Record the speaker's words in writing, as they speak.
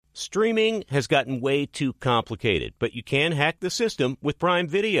Streaming has gotten way too complicated, but you can hack the system with Prime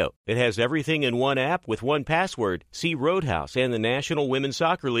Video. It has everything in one app with one password. See Roadhouse and the National Women's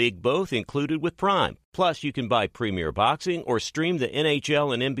Soccer League both included with Prime. Plus, you can buy Premier Boxing or stream the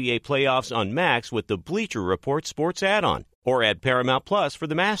NHL and NBA playoffs on Max with the Bleacher Report Sports add-on. Or add Paramount Plus for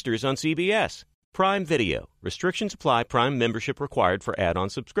the Masters on CBS. Prime Video. Restrictions apply. Prime membership required for add-on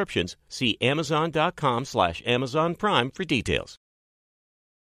subscriptions. See Amazon.com/Amazon Prime for details.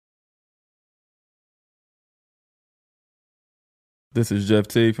 This is Jeff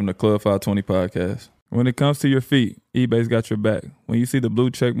T from the Club 520 podcast. When it comes to your feet, eBay's got your back. When you see the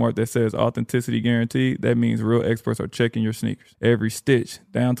blue check mark that says authenticity guaranteed, that means real experts are checking your sneakers. Every stitch,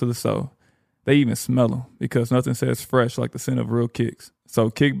 down to the sole. They even smell them because nothing says fresh like the scent of real kicks. So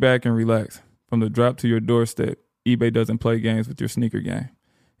kick back and relax. From the drop to your doorstep, eBay doesn't play games with your sneaker game.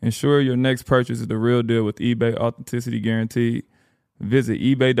 Ensure your next purchase is the real deal with eBay Authenticity Guaranteed. Visit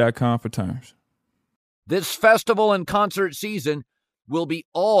ebay.com for terms. This festival and concert season will be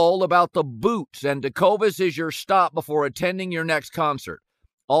all about the boots, and Tecovas is your stop before attending your next concert.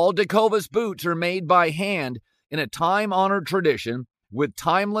 All Tecovas boots are made by hand in a time-honored tradition with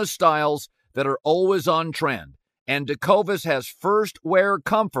timeless styles that are always on trend. And Tecovas has first wear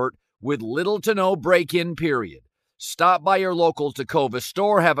comfort with little to no break-in period. Stop by your local Tecovas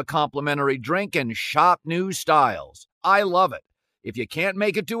store, have a complimentary drink, and shop new styles. I love it. If you can't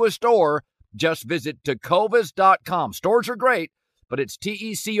make it to a store, just visit tecovas.com. Stores are great, but it's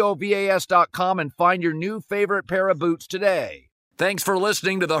tecovas.com and find your new favorite pair of boots today. Thanks for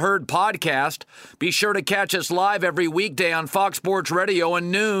listening to the Herd Podcast. Be sure to catch us live every weekday on Fox Sports Radio at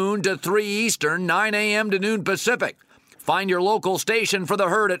noon to 3 Eastern, 9 a.m. to noon Pacific. Find your local station for the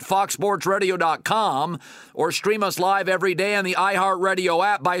Herd at foxsportsradio.com or stream us live every day on the iHeartRadio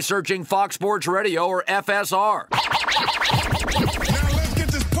app by searching Fox Sports Radio or FSR. Now let's get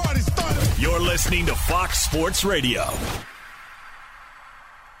this party started. You're listening to Fox Sports Radio.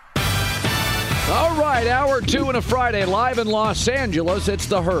 All right, hour 2 on a Friday, live in Los Angeles. It's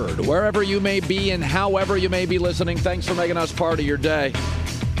the Herd. Wherever you may be and however you may be listening, thanks for making us part of your day.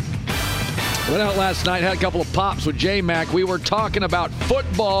 Went out last night, had a couple of pops with J-Mac. We were talking about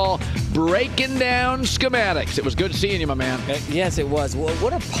football, breaking down schematics. It was good seeing you, my man. Yes, it was. Well,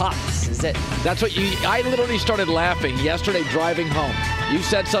 what are pops? That's what I literally started laughing yesterday driving home. You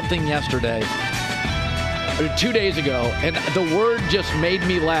said something yesterday. 2 days ago, and the word just made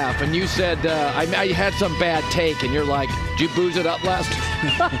me laugh. And you said, I had some bad take, and you're like, did you booze it up last?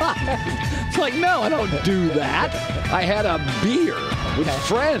 It's like, no, I don't do that. I had a beer with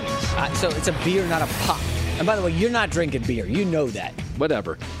friends. So it's a beer, not a pop. And by the way, you're not drinking beer. You know that.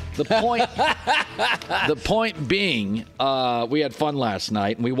 Whatever. The point being, we had fun last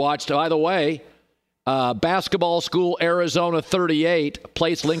night, and we watched, by the way, basketball school, Arizona 38,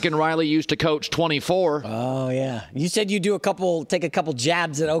 place Lincoln Riley used to coach 24. Oh, yeah. You said you take a couple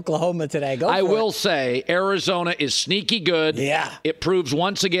jabs at Oklahoma today. I will say Arizona is sneaky good. Yeah. It proves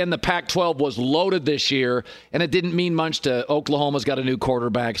once again the Pac-12 was loaded this year, and it didn't mean much to Oklahoma's got a new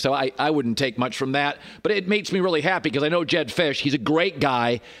quarterback, so I wouldn't take much from that. But it makes me really happy because I know Jed Fish. He's a great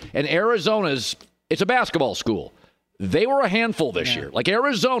guy, and it's a basketball school. They were a handful this year. Like,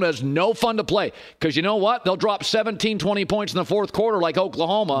 Arizona's no fun to play because you know what? They'll drop 17, 20 points in the fourth quarter like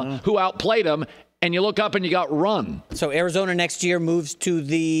Oklahoma, who outplayed them, and you look up and you got run. So Arizona next year moves to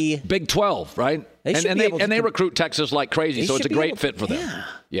the Big 12, right? They recruit Texas like crazy, so it's a great fit for them.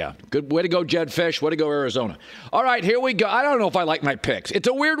 Yeah. Good way to go, Jed Fish. Way to go, Arizona. All right, here we go. I don't know if I like my picks. It's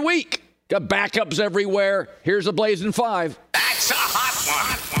a weird week. Got backups everywhere. Here's a Blazing 5. That's a hot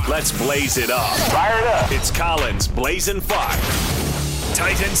one. Let's blaze it up. Fire it up. It's Collins Blazing 5.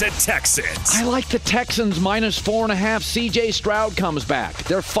 Titans at Texans. I like the Texans minus 4.5. C.J. Stroud comes back.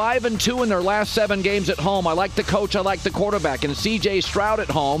 They're 5-2 in their last 7 games at home. I like the coach. I like the quarterback. And C.J. Stroud at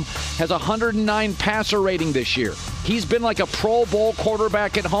home has 109 passer rating this year. He's been like a Pro Bowl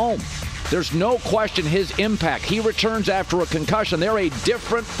quarterback at home. There's no question his impact. He returns after a concussion. They're a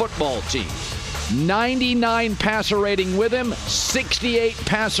different football team. 99 passer rating with him, 68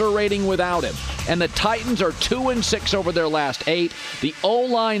 passer rating without him. And the Titans are 2-6 over their last 8. The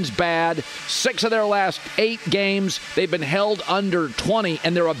O-line's bad. 6 of their last 8 games, they've been held under 20,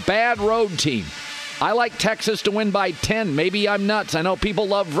 and they're a bad road team. I like Texas to win by 10. Maybe I'm nuts. I know people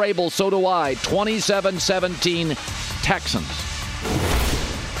love Vrabel, so do I. 27-17 Texans.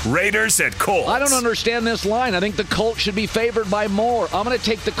 Raiders at Colts. I don't understand this line. I think the Colts should be favored by more. I'm going to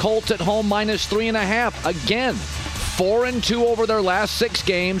take the Colts at home minus 3.5. Again, 4-2 over their last 6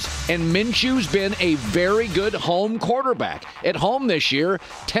 games, and Minshew's been a very good home quarterback. At home this year,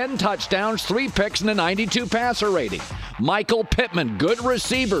 10 touchdowns, 3 picks, and a 92 passer rating. Michael Pittman, good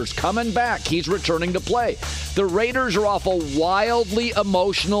receivers, coming back. He's returning to play. The Raiders are off a wildly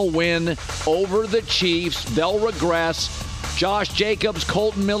emotional win over the Chiefs. They'll regress. Josh Jacobs,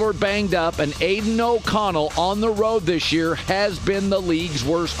 Colton Miller banged up, and Aiden O'Connell on the road this year has been the league's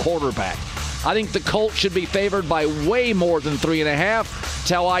worst quarterback. I think the Colts should be favored by way more than 3.5. That's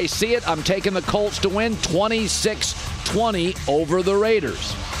how I see it. I'm taking the Colts to win 26-20 over the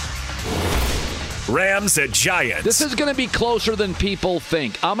Raiders. Rams at Giants. This is going to be closer than people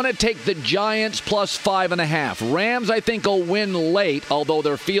think. I'm going to take the Giants plus 5.5. Rams, I think, will win late, although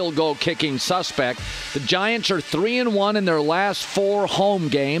they're field goal kicking suspect. The Giants are 3-1 in their last 4 home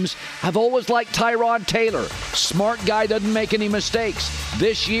games. I've always liked Tyrod Taylor. Smart guy, doesn't make any mistakes.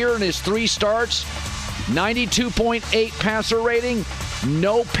 This year in his 3 starts, 92.8 passer rating,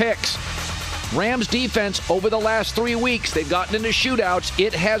 no picks. Rams defense over the last 3 weeks, they've gotten into shootouts.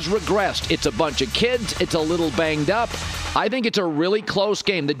 It has regressed. It's a bunch of kids. It's a little banged up. I think it's a really close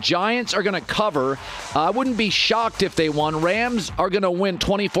game. The Giants are going to cover. I wouldn't be shocked if they won. Rams are going to win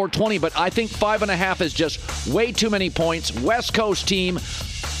 24-20, but I think 5.5 is just way too many points. West Coast team,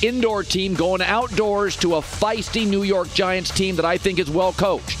 indoor team, going outdoors to a feisty New York Giants team that I think is well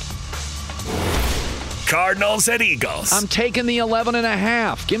coached. Cardinals at Eagles. I'm taking the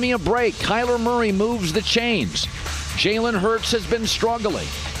 11.5. Give me a break. Kyler Murray moves the chains. Jalen Hurts has been struggling.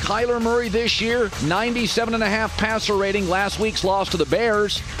 Kyler Murray this year, 97.5 passer rating. Last week's loss to the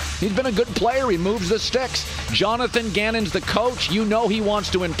Bears. He's been a good player. He moves the sticks. Jonathan Gannon's the coach. You know he wants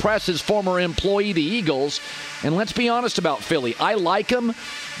to impress his former employee, the Eagles. And let's be honest about Philly. I like him,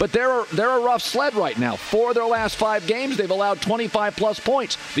 but they're a rough sled right now. 4 of their last 5 games, they've allowed 25-plus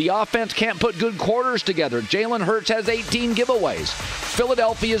points. The offense can't put good quarters together. Jalen Hurts has 18 giveaways.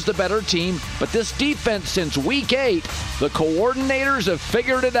 Philadelphia is the better team, but this defense since Week 8, the coordinators have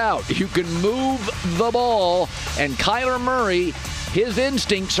figured it out. You can move the ball, and Kyler Murray, his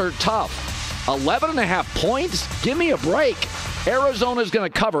instincts are tough. 11.5 points? Give me a break. Arizona's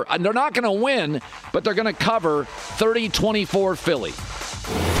going to cover. They're not going to win, but they're going to cover 30-24 Philly.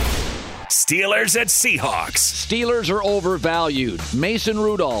 Steelers at Seahawks. Steelers are overvalued. Mason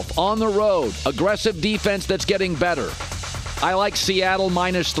Rudolph on the road. Aggressive defense that's getting better. I like Seattle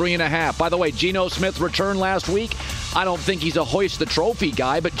minus 3.5. By the way, Geno Smith returned last week. I don't think he's a hoist the trophy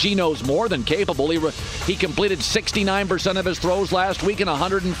guy, but Geno's more than capable. He completed 69% of his throws last week and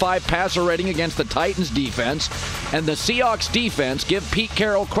 105 passer rating against the Titans defense. And the Seahawks defense, give Pete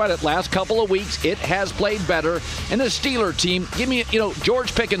Carroll credit, last couple of weeks, it has played better. And the Steeler team,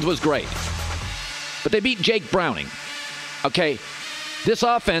 George Pickens was great, but they beat Jake Browning. Okay, this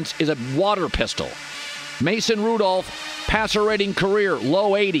offense is a water pistol. Mason Rudolph, passer rating career,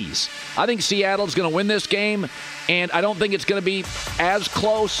 low 80s. I think Seattle's going to win this game, and I don't think it's going to be as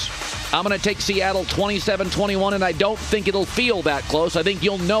close. I'm going to take Seattle 27-21, and I don't think it'll feel that close. I think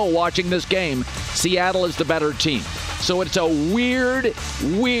you'll know watching this game, Seattle is the better team. So it's a weird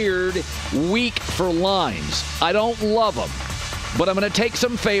week for lines. I don't love them, but I'm going to take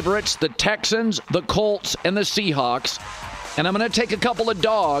some favorites, the Texans, the Colts, and the Seahawks. And I'm going to take a couple of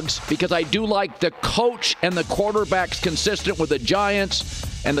dogs because I do like the coach and the quarterbacks consistent with the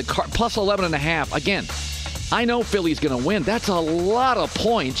Giants and the plus 11.5. Again, I know Philly's going to win. That's a lot of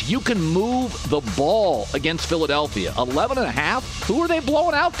points. You can move the ball against Philadelphia. 11.5? Who are they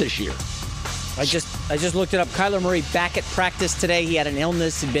blowing out this year? I just looked it up. Kyler Murray back at practice today. He had an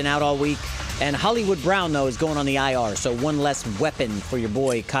illness. He'd been out all week. And Hollywood Brown, though, is going on the IR. So one less weapon for your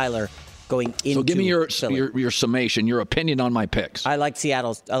boy Kyler. Going into so give me your summation, your opinion on my picks. I like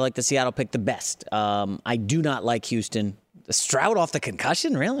Seattle. I like the Seattle pick the best. I do not like Houston. Stroud off the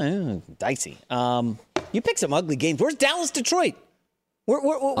concussion? Really? Dicey. You picked some ugly games. Where's Dallas, Detroit?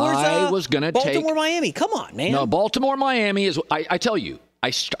 Where's Baltimore, Miami? Come on, man. No, Baltimore, Miami is. I tell you,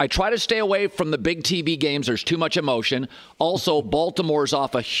 I try to stay away from the big TV games. There's too much emotion. Also, Baltimore's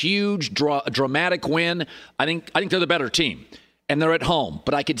off a huge dramatic win. I think they're the better team. And they're at home,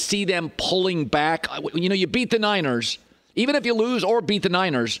 but I could see them pulling back. You beat the Niners. Even if you lose or beat the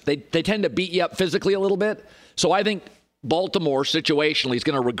Niners, they tend to beat you up physically a little bit. So I think Baltimore situationally is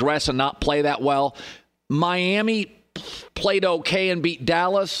going to regress and not play that well. Miami played okay and beat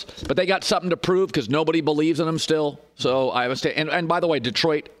Dallas, but they got something to prove because nobody believes in them still. So I would say, and by the way,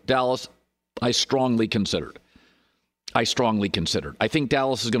 Detroit, Dallas, I strongly considered. I think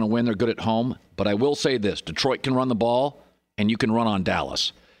Dallas is going to win. They're good at home, but I will say this: Detroit can run the ball. And you can run on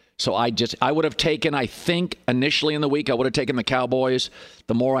Dallas. So I would have taken, I think, initially in the week, I would have taken the Cowboys.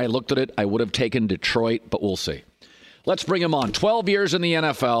 The more I looked at it, I would have taken Detroit, but we'll see. Let's bring him on. 12 years in the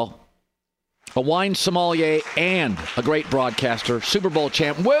NFL, a wine sommelier, and a great broadcaster. Super Bowl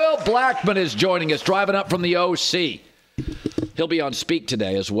champ Will Blackmon is joining us, driving up from the OC. He'll be on Speak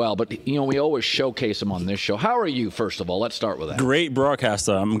today as well, but, we always showcase him on this show. How are you, first of all? Let's start with that. Great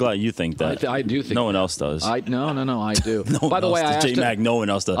broadcaster. I'm glad you think that. I do think no one else does. No, I do. By the way, J-Mac, no one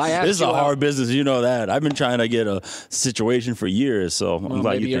else does. This is a hard business. You know that. I've been trying to get a situation for years, so I'm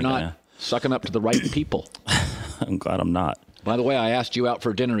glad you're not sucking up to the right people. I'm glad I'm not. By the way, I asked you out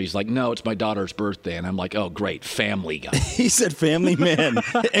for dinner. He's like, no, it's my daughter's birthday. And I'm like, oh, great, family guy. He said family man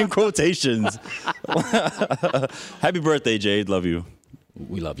in quotations. Happy birthday, Jade. Love you.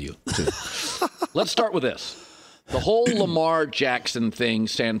 We love you, too. Let's start with this. The whole Lamar Jackson thing,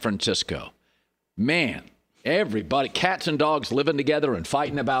 San Francisco. Man, everybody, cats and dogs living together and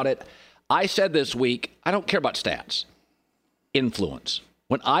fighting about it. I said this week, I don't care about stats. Influence.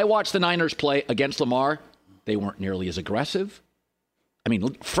 When I watched the Niners play against Lamar, they weren't nearly as aggressive. I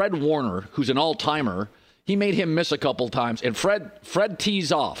mean, Fred Warner, who's an all-timer, he made him miss a couple times. And Fred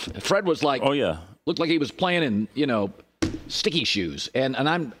tees off. Fred was like, oh, yeah. Looked like he was playing in, sticky shoes.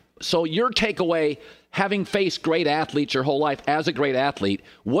 So your takeaway, having faced great athletes your whole life as a great athlete,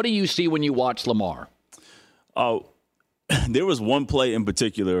 what do you see when you watch Lamar? Oh, there was one play in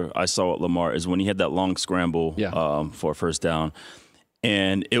particular I saw at Lamar is when he had that long scramble for a first down.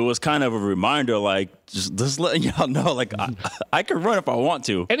 And it was kind of a reminder, just letting y'all know, I can run if I want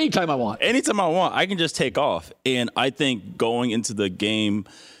to. Anytime I want. I can just take off. And I think going into the game,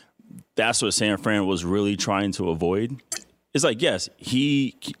 that's what San Fran was really trying to avoid. It's yes,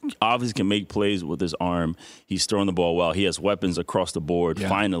 he obviously can make plays with his arm. He's throwing the ball well. He has weapons across the board,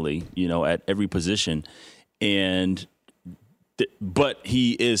 finally, at every position. But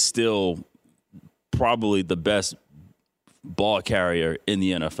he is still probably the best ball carrier in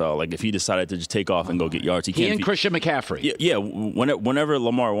the NFL. If he decided to just take off and go get yards, he can't. Christian McCaffrey. Yeah, whenever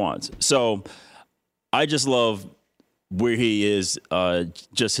Lamar wants. So I just love where he is,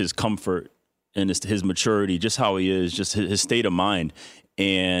 just his comfort and his maturity, just how he is, just his state of mind.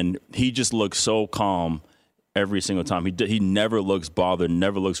 And he just looks so calm every single time. He never looks bothered,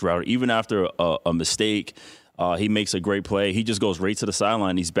 never looks routed. Even after a mistake, he makes a great play. He just goes right to the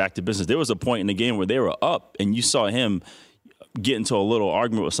sideline. He's back to business. There was a point in the game where they were up, and you saw him get into a little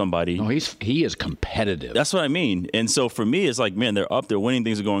argument with somebody. Oh, he is competitive. That's what I mean. And so for me, it's man, they're up, they're winning,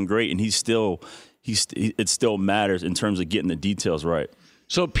 things are going great, and it still matters in terms of getting the details right.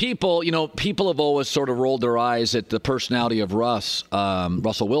 So people have always sort of rolled their eyes at the personality of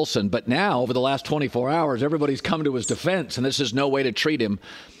Russell Wilson, but now over the last 24 hours, everybody's come to his defense, and this is no way to treat him.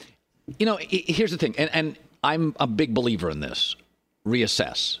 Here's the thing, and I'm a big believer in this.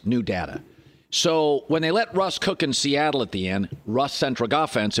 Reassess, new data. So when they let Russ cook in Seattle at the end, Russ-centric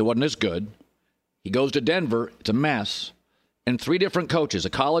offense, it wasn't as good. He goes to Denver, it's a mess. And 3 different coaches, a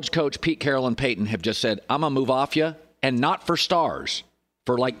college coach, Pete Carroll and Peyton, have just said, I'm going to move off you, and not for stars,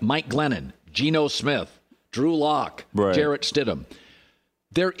 for Mike Glennon, Geno Smith, Drew Lock, right. Jarrett Stidham.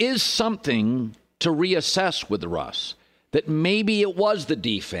 There is something to reassess with Russ, that maybe it was the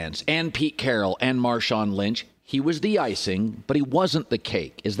defense and Pete Carroll and Marshawn Lynch. He was the icing, but he wasn't the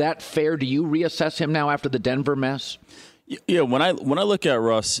cake. Is that fair? Do you reassess him now after the Denver mess? Yeah, when I look at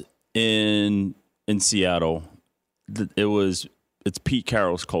Russ in Seattle, it's Pete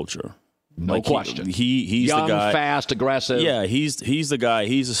Carroll's culture. No question. He's young, the guy, fast, aggressive. Yeah, he's the guy.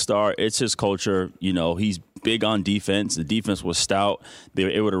 He's a star. It's his culture. He's big on defense. The defense was stout. They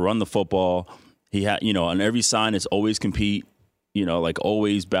were able to run the football. He had, on every sign, it's always compete.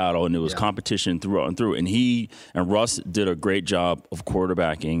 Always battle, and it was competition throughout and through. And Russ did a great job of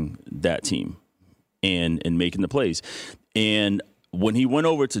quarterbacking that team and making the plays. And when he went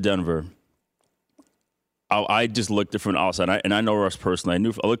over to Denver, I just looked from the outside. And I know Russ personally.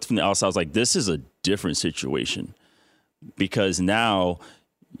 I looked from the outside. I was like, this is a different situation because now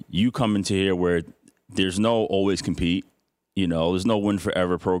you come into here where there's no always compete. There's no win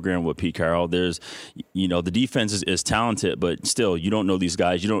forever program with Pete Carroll. There's, the defense is talented, but still, you don't know these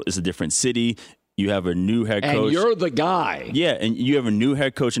guys. It's a different city. You have a new head coach. And you're the guy. Yeah, and you have a new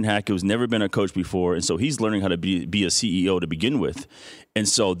head coach in Hack who's never been a coach before, and so he's learning how to be a CEO to begin with. And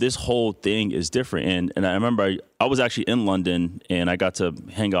so this whole thing is different. And I remember I was actually in London, and I got to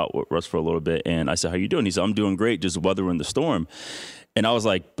hang out with Russ for a little bit, and I said, how you doing? He said, I'm doing great, just weathering the storm. And I was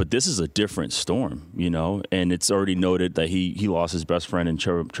like, but this is a different storm, and it's already noted that he lost his best friend in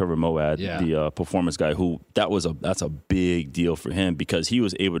Trevor Moawad, the performance guy, that's a big deal for him because he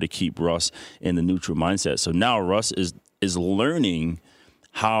was able to keep Russ in the neutral mindset. So now Russ is learning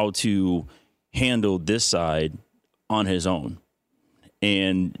how to handle this side on his own.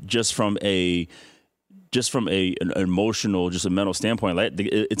 And just from a just from an emotional, just a mental standpoint, like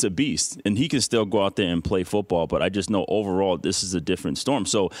it's a beast, and he can still go out there and play football. But I just know overall, this is a different storm.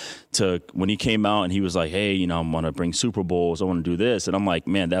 So when he came out and he was like, hey, I want to bring Super Bowls, I want to do this. And I'm like,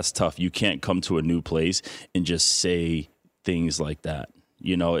 man, that's tough. You can't come to a new place and just say things like that.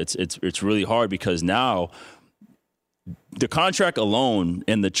 It's really hard, because now the contract alone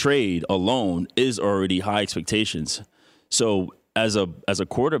and the trade alone is already high expectations. So as a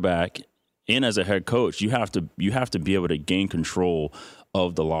quarterback and as a head coach, you have to be able to gain control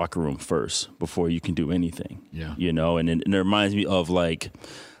of the locker room first before you can do anything. Yeah. And it reminds me of, like,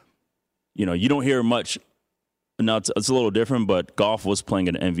 you don't hear much. Now it's a little different, but Goff was playing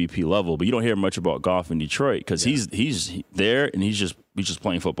at an MVP level, but you don't hear much about Goff in Detroit, because he's there and he's just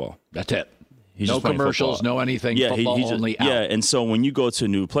playing football. That's it. He's no just playing commercials, football. no anything. Yeah, football only out. Yeah, and so when you go to a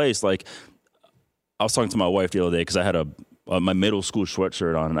new place, like, I was talking to my wife the other day, because I had my middle school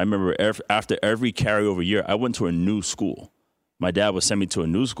sweatshirt on, and I remember after every carryover year, I went to a new school. My dad would send me to a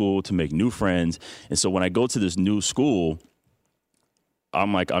new school to make new friends, and so when I go to this new school,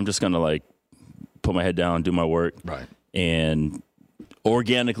 I'm like, I'm just gonna, like, put my head down, do my work, right, and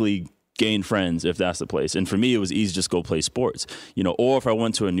organically gain friends if that's the place. And for me, it was easy to just go play sports, or if I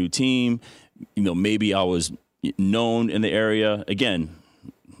went to a new team, maybe I was known in the area. Again,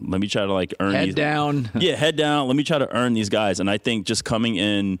 let me try to, like, earn head down. Yeah, head down. Let me try to earn these guys. And I think just coming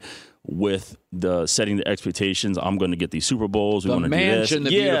in with setting the expectations, I'm going to get these Super Bowls. We The want to do this. mansion, the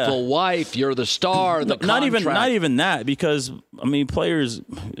beautiful wife, you're the star, the not contract. even that, because players,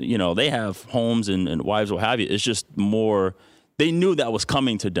 they have homes and wives, what have you. It's just more, they knew that was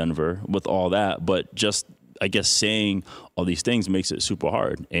coming to Denver with all that, but just, I guess, saying all these things makes it super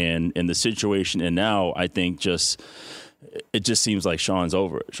hard. And in the situation, and now I think it just seems like Sean's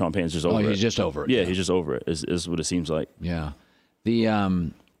over it. Sean Payton's just over it. He's just over it. Yeah, he's just over it, is what it seems like. Yeah.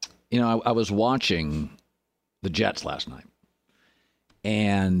 I was watching the Jets last night,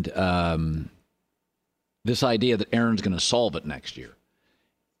 and this idea that Aaron's going to solve it next year.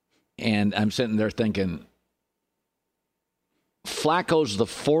 And I'm sitting there thinking, Flacco's the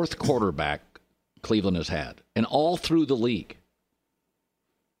fourth quarterback Cleveland has had, and all through the league.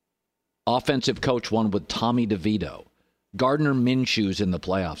 Offensive coach one with Tommy DeVito. Gardner Minshew's in the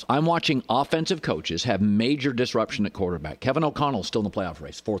playoffs. I'm watching offensive coaches have major disruption at quarterback. Kevin O'Connell's still in the playoff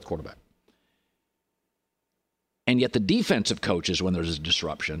race, fourth quarterback. And yet the defensive coaches, when there's a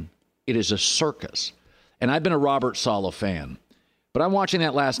disruption, it is a circus. And I've been a Robert Saleh fan. But I'm watching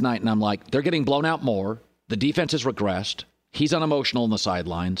that last night, and I'm like, they're getting blown out more. The defense has regressed. He's unemotional on the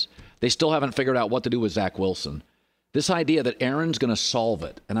sidelines. They still haven't figured out what to do with Zach Wilson. This idea that Aaron's going to solve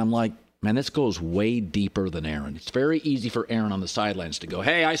it. And I'm like, man, this goes way deeper than Aaron. It's very easy for Aaron on the sidelines to go,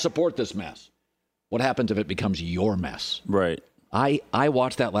 hey, I support this mess. What happens if it becomes your mess? Right. I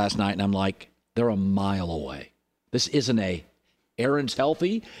watched that last night, and I'm like, they're a mile away. This isn't Aaron's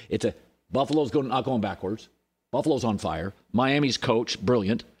healthy. It's Buffalo's not going backwards. Buffalo's on fire. Miami's coach,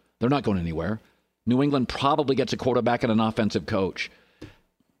 brilliant. They're not going anywhere. New England probably gets a quarterback and an offensive coach.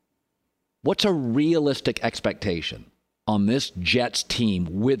 What's a realistic expectation on this Jets team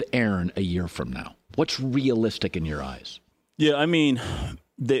with Aaron a year from now? What's realistic in your eyes? Yeah,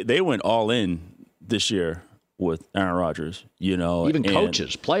 they went all in this year with Aaron Rodgers, Even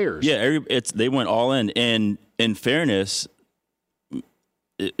coaches, players. Yeah, they went all in. And in fairness,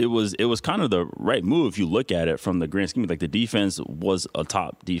 it was kind of the right move if you look at it from the grand scheme. Like, the defense was a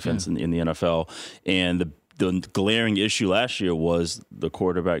top defense in the NFL, and the glaring issue last year was the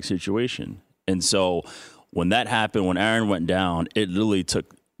quarterback situation. And so when that happened, when Aaron went down, it literally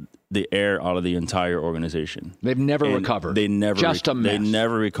took the air out of the entire organization. They've never recovered. They never just a mess. They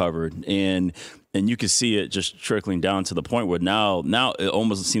never recovered, and you can see it just trickling down to the point where now it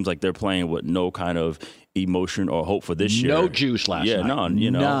almost seems like they're playing with no kind of emotion or hope for this year. No juice last night. None.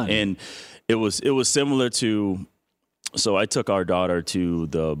 None. And it was similar to. So I took our daughter to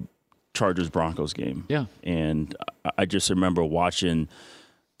the Chargers-Broncos game. Yeah, and I just remember watching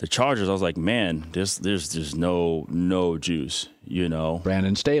the Chargers. I was like, man, there's no juice,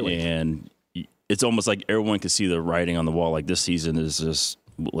 Brandon Staley. And it's almost like everyone can see the writing on the wall. Like, this season is just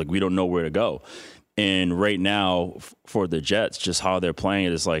like, we don't know where to go. And right now for the Jets, just how they're playing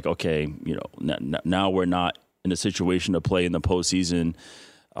it is like, okay, now we're not in a situation to play in the postseason.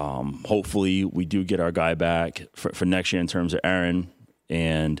 Hopefully we do get our guy back for next year in terms of Aaron.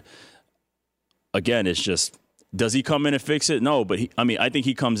 And again, it's just, does he come in and fix it? No, but I think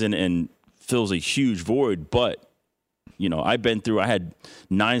he comes in and fills a huge void. But, I had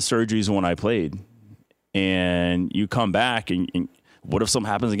 9 surgeries when I played, and you come back and what if something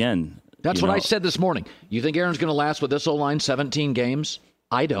happens again? That's what I said this morning. You think Aaron's going to last with this O-line 17 games?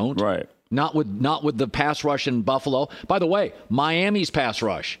 I don't. Right. Not with the pass rush in Buffalo. By the way, Miami's pass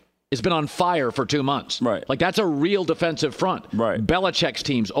rush has been on fire for 2 months. Right. Like, that's a real defensive front. Right. Belichick's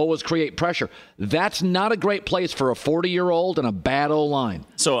teams always create pressure. That's not a great place for a 40-year-old and a bad O-line.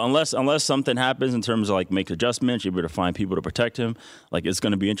 So unless something happens in terms of, like, make adjustments, you're able to find people to protect him, like, it's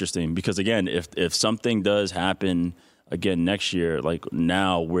going to be interesting. Because, again, if something does happen again next year, like,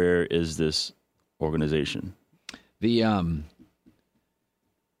 now where is this organization? The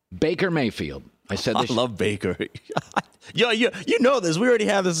Baker Mayfield. I said this. I love Baker. Yo, you know this. We already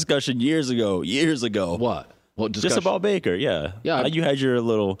had this discussion years ago. What? What discussion? Just about Baker, yeah. Yeah. You had your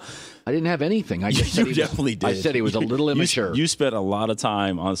little... I didn't have anything. I just said You definitely did. I said he was a little immature. You spent a lot of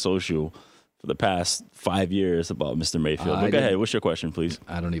time on social for the past 5 years about Mr. Mayfield. But go ahead. What's your question, please?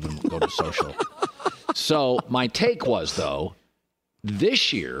 I don't even go to social. So my take was, though,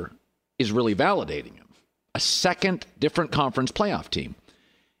 this year is really validating him. A second different conference playoff team.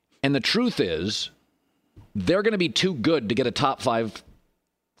 And the truth is, they're going to be too good to get a top 5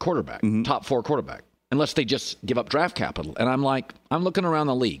 quarterback, top 4 quarterback, unless they just give up draft capital. And I'm looking around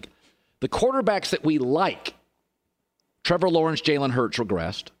the league. The quarterbacks that we like, Trevor Lawrence, Jalen Hurts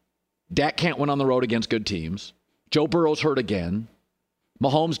regressed. Dak can't win on the road against good teams. Joe Burrow's hurt again.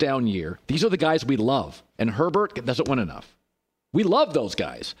 Mahomes down year. These are the guys we love. And Herbert doesn't win enough. We love those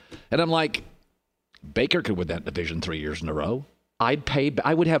guys. And I'm like, Baker could win that division 3 years in a row. I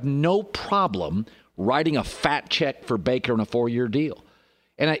would have no problem writing a fat check for Baker on a 4-year deal.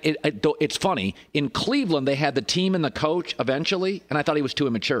 And it's funny. In Cleveland, they had the team and the coach eventually, and I thought he was too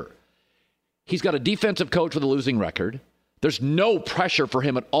immature. He's got a defensive coach with a losing record. There's no pressure for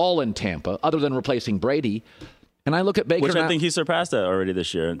him at all in Tampa other than replacing Brady. And I look at Baker. Which I think he surpassed that already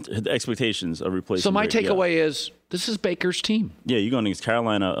this year. The expectations of replacing So my Brady, takeaway is this is Baker's team. Yeah, you're going against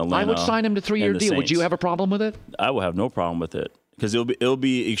Carolina, Atlanta. I would sign him to 3-year deal. Would you have a problem with it? I will have no problem with it. Because it'll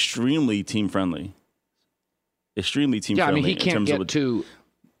be extremely team friendly. Extremely team friendly. Yeah, I mean, he can't get to...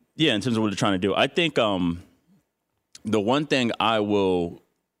 Yeah, in terms of what they're trying to do. I think the one thing I will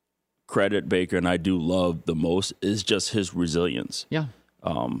credit Baker, and I do love the most, is just his resilience. Yeah.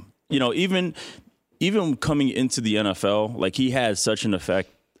 Even coming into the NFL, like, he had such an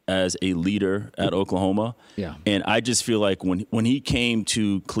effect as a leader at Oklahoma. Yeah. And I just feel like when he came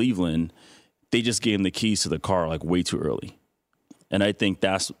to Cleveland, they just gave him the keys to the car, like, way too early. And I think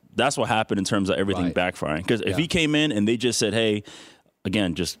that's what happened in terms of everything backfiring. Because if he came in and they just said, hey,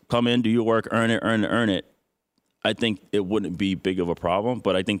 again, just come in, do your work, earn it, I think it wouldn't be big of a problem.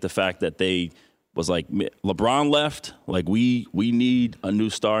 But I think the fact that they was like, LeBron left, like, we need a new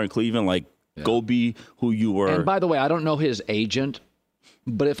star in Cleveland, like, go be who you were. And by the way, I don't know his agent,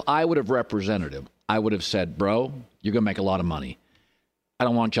 but if I would have represented him, I would have said, bro, you're going to make a lot of money. I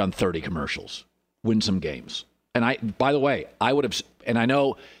don't want you on 30 commercials. Win some games. And by the way, I would have, and I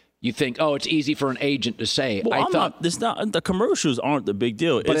know you think, oh, it's easy for an agent to say. Well, the commercials aren't the big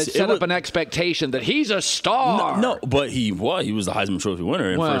deal. But it set up an expectation that he's a star. No, but he was the Heisman Trophy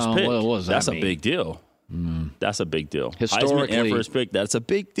winner in first pick. That's a big deal. That's a big deal. Historically, Heisman and first pick, that's a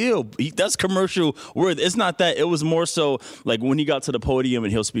big deal. That's commercial worth. It's not that. It was more so like when he got to the podium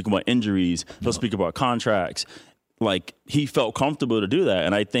and he'll speak about injuries, he'll speak about contracts. Like, he felt comfortable to do that,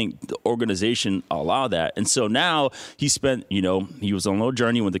 and I think the organization allowed that. And so now he spent, he was on a little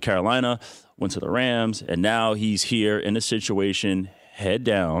journey, went to Carolina, went to the Rams, and now he's here in a situation, head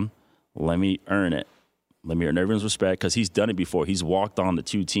down, let me earn it. Let me earn everyone's respect, because he's done it before. He's walked on the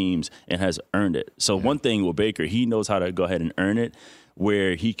 2 teams and has earned it. So one thing with Baker, he knows how to go ahead and earn it,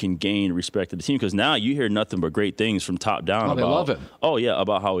 where he can gain respect of the team. Because now you hear nothing but great things from top down about, they love him. Oh, yeah,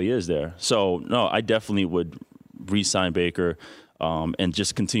 about how he is there. So, no, I definitely would re-sign Baker and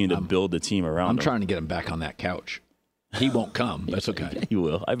just continue to build the team around him. I'm trying to get him back on that couch. He won't come. That's okay. He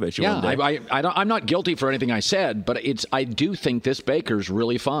will. I bet you. Yeah, one day. I'm not guilty for anything I said, but I do think this Baker's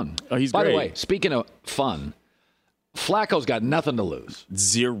really fun. Oh, he's By great. the way, speaking of fun, Flacco's got nothing to lose.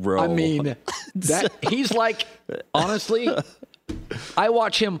 Zero. I mean, he's like, honestly, I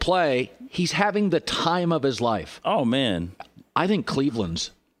watch him play. He's having the time of his life. Oh, man. I think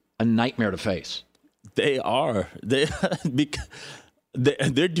Cleveland's a nightmare to face. They are. They're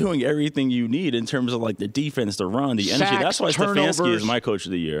doing everything you need in terms of, like, the defense, the run, the energy. Sacks, That's why Stefanski is my coach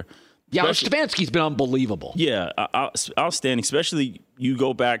of the year. Yeah, Stefanski's been unbelievable. Yeah, outstanding. Especially you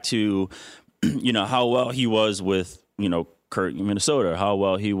go back to, how well he was with, Kurt in Minnesota, how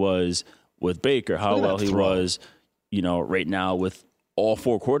well he was with Baker, how well he was, right now with all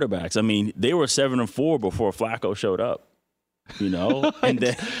 4 quarterbacks. I mean, they were 7-4 before Flacco showed up. And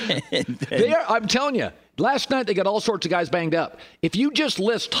then I'm telling you, last night they got all sorts of guys banged up. If you just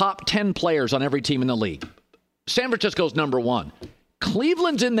list top 10 players on every team in the league, San Francisco's number 1.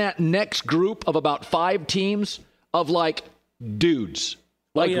 Cleveland's in that next group of about 5 teams of like dudes,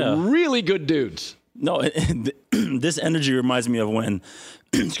 like really good dudes. No, this energy reminds me of when,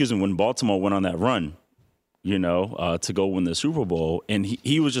 when Baltimore went on that run, to go win the Super Bowl, and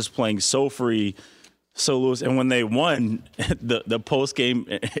he was just playing so free, so loose. And when they won, the post game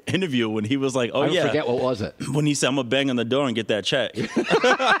interview, when he was like, I forget what was it, when he said, "I'm gonna bang on the door and get that check." he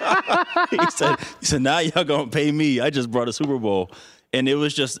said, "Now y'all gonna pay me. I just brought a Super Bowl." And it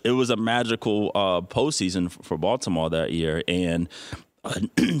was a magical postseason for Baltimore that year, and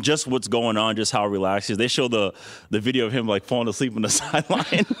just what's going on, just how relaxed he is. They show the video of him like falling asleep on the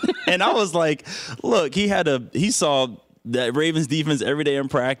sideline, and I was like, "Look, he saw that Ravens defense every day in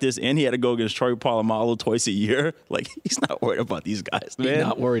practice, and he had to go against Troy Polamalu twice a year. Like, he's not worried about these guys, man. He's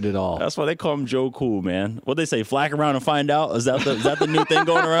not worried at all. That's why they call him Joe Cool, man. What they say, flack around and find out? Is that the new thing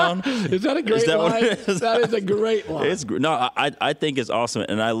going around? Is that a great line? That is a great line. I think it's awesome,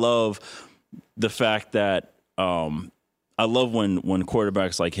 and I love the fact that I love when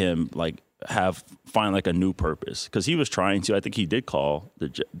quarterbacks like him find like a new purpose, because he was trying to. I think he did call the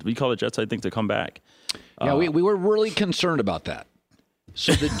Jets, I think, to come back. Yeah, we were really concerned about that.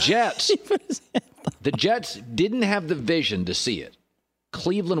 So the Jets didn't have the vision to see it.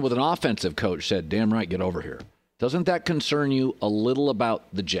 Cleveland, with an offensive coach, said, "Damn right, get over here." Doesn't that concern you a little about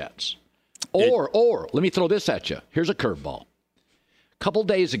the Jets? Or let me throw this at you. Here's a curveball. A couple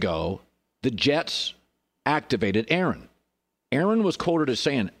days ago, the Jets activated Aaron. Aaron was quoted as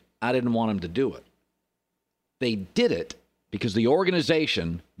saying, "I didn't want him to do it." They did it because the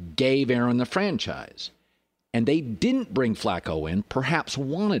organization gave Aaron the franchise. And they didn't bring Flacco in, perhaps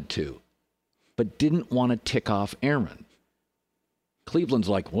wanted to, but didn't want to tick off Aaron. Cleveland's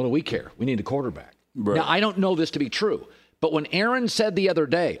like, what do we care? We need a quarterback. Right. Now, I don't know this to be true, but when Aaron said the other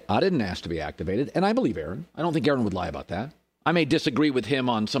day, "I didn't ask to be activated," and I believe Aaron. I don't think Aaron would lie about that. I may disagree with hhim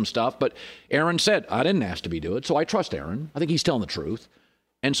on some stuff, but Aaron said, "I didn't ask to be do it," so I trust Aaron. I think he's telling the truth.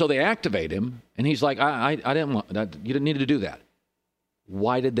 And so they activate him, and he's like, I didn't want that. You didn't need to do that.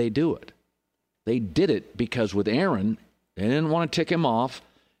 Why did they do it? They did it because with Aaron, they didn't want to tick him off.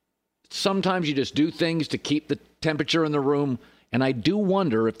 Sometimes you just do things to keep the temperature in the room. And I do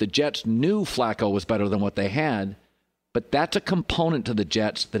wonder if the Jets knew Flacco was better than what they had. But that's a component to the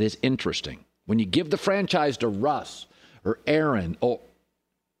Jets that is interesting. When you give the franchise to Russ or Aaron,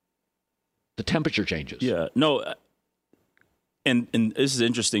 the temperature changes. Yeah, no. And this is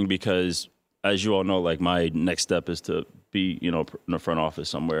interesting because, as you all know, like, my next step is to be, in the front office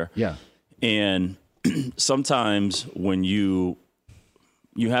somewhere. Yeah. And sometimes when you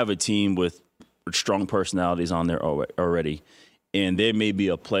have a team with strong personalities on there already, and there may be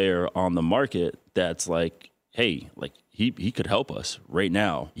a player on the market that's like, hey, like he could help us right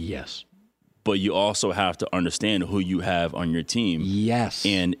now. Yes. But you also have to understand who you have on your team. Yes.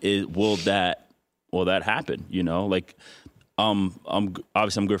 And will that happen? Like, I'm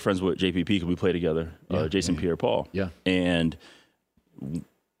good friends with JPP because we play together. Jason Pierre-Paul. Yeah. And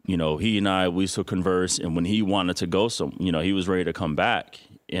he and I, we used to converse, and when he wanted to go he was ready to come back,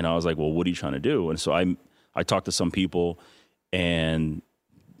 and I was like, well, what are you trying to do? And so I talked to some people, and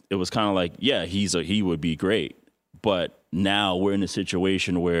it was kind of like, yeah, he would be great. But now we're in a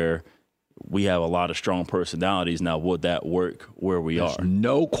situation where we have a lot of strong personalities. Now, would that work where we There's are?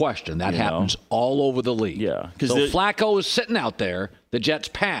 No question. That happens all over the league. Yeah. So Flacco is sitting out there. The Jets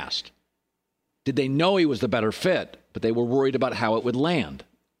passed. Did they know he was the better fit? But they were worried about how it would land.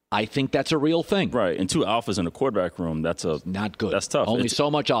 I think that's a real thing. Right. And 2 alphas in the quarterback room, not good. That's tough. Only so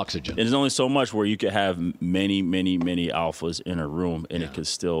much oxygen. There's only so much where you could have many, many, many alphas in a room, and it could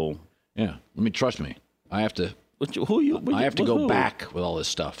still. Yeah. Trust me. I have to. I have to go back with all this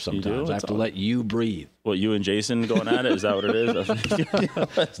stuff sometimes. I have to let you breathe. Well, you and Jason going at it? Is that what it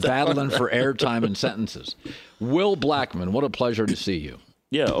is? Battling for airtime and sentences. Will Blackman, what a pleasure to see you.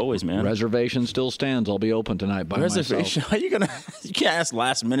 Yeah, always, man. Reservation still stands. I'll be open tonight by myself. How you gonna? You can't ask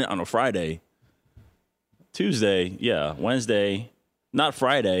last minute on a Friday. Tuesday, yeah. Wednesday, not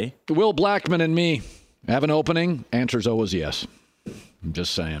Friday. Will Blackman and me have an opening? Answer's always yes. I'm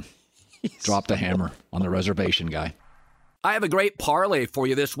just saying. Drop the hammer on the reservation guy. I have a great parlay for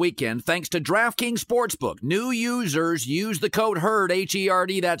you this weekend thanks to DraftKings Sportsbook. New users use the code HERD,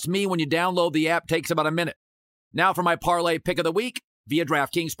 H-E-R-D, that's me, when you download the app. Takes about a minute. Now for my parlay pick of the week via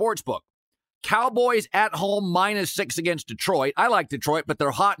DraftKings Sportsbook. Cowboys at home -6 against Detroit. I like Detroit, but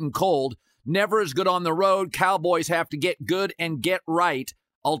they're hot and cold. Never as good on the road. Cowboys have to get good and get right.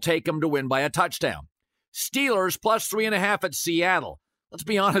 I'll take them to win by a touchdown. Steelers +3.5 at Seattle. Let's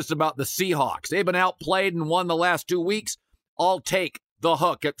be honest about the Seahawks. They've been outplayed and won the last 2 weeks. I'll take the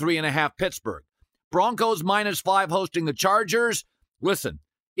hook at 3.5 Pittsburgh. Broncos -5 hosting the Chargers. Listen,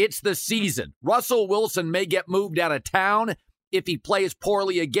 it's the season. Russell Wilson may get moved out of town. If he plays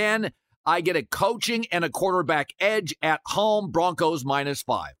poorly again, I get a coaching and a quarterback edge at home, Broncos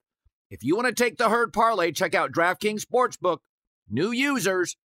 -5. If you want to take the Herd Parlay, check out DraftKings Sportsbook. New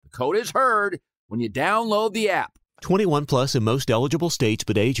users, the code is HERD when you download the app. 21 plus in most eligible states,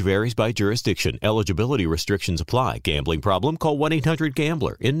 but age varies by jurisdiction. Eligibility restrictions apply. Gambling problem? Call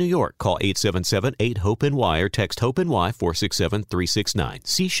 1-800-GAMBLER. In New York, call 877-8-HOPE-NY or text HOPE-NY 467-369.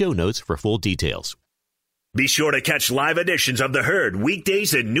 See show notes for full details. Be sure to catch live editions of The Herd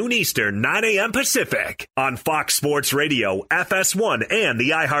weekdays at noon Eastern, 9 a.m. Pacific on Fox Sports Radio, FS1, and the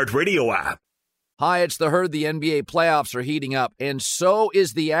iHeartRadio app. Hi, it's The Herd. The NBA playoffs are heating up, and so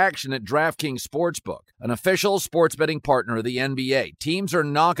is the action at DraftKings Sportsbook, an official sports betting partner of the NBA. Teams are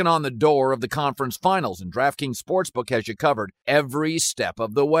knocking on the door of the conference finals, and DraftKings Sportsbook has you covered every step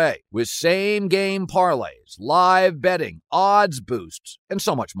of the way with same-game parlays, live betting, odds boosts, and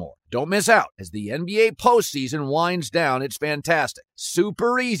so much more. Don't miss out as the NBA postseason winds down. It's fantastic.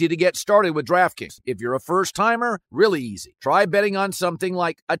 Super easy to get started with DraftKings. If you're a first-timer, really easy. Try betting on something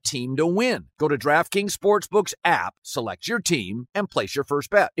like a team to win. Go to DraftKings Sportsbook's app, select your team, and place your first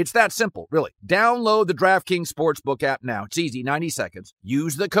bet. It's that simple, really. Download the DraftKings Sportsbook app now. It's easy, 90 seconds.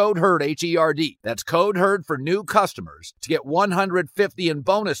 Use the code HERD, H-E-R-D. That's code HERD for new customers to get $150 in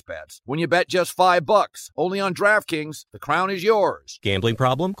bonus bets when you bet just $5. Only on DraftKings. The crown is yours. Gambling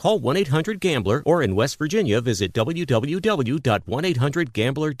problem? Call 1-800-GAMBLER, or in West Virginia, visit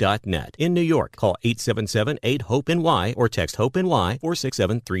www.1800gambler.net. In New York, call 877-8-HOPE-NY or text HOPE-NY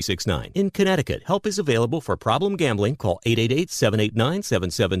 467-369. In Connecticut, help is available for problem gambling. Call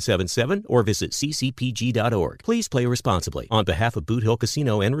 888-789-7777 or visit ccpg.org. Please play responsibly. On behalf of Boot Hill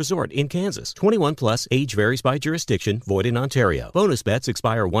Casino and Resort in Kansas, 21 plus, age varies by jurisdiction, void in Ontario. Bonus bets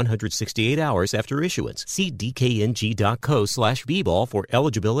expire 168 hours after issuance. See dkng.co/bball for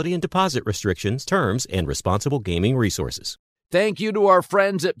eligibility and deposit restrictions, terms, and responsible gaming resources. Thank you to our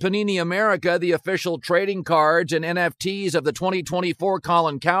friends at Panini America, the official trading cards and NFTs of the 2024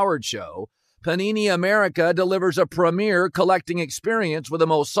 Colin Cowherd Show. Panini America delivers a premier collecting experience with the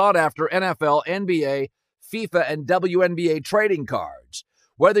most sought-after NFL, NBA, FIFA, and WNBA trading cards.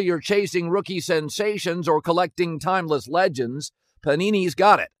 Whether you're chasing rookie sensations or collecting timeless legends, Panini's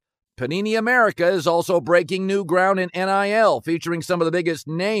got it. Panini America is also breaking new ground in NIL, featuring some of the biggest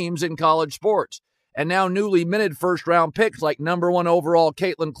names in college sports. And now newly minted first-round picks like number 1 overall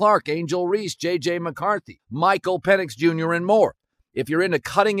Caitlin Clark, Angel Reese, J.J. McCarthy, Michael Penix Jr., and more. If you're into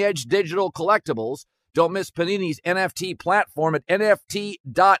cutting-edge digital collectibles, don't miss Panini's NFT platform at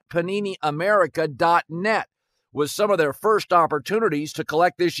nft.paniniamerica.net with some of their first opportunities to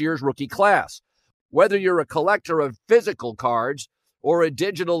collect this year's rookie class. Whether you're a collector of physical cards or a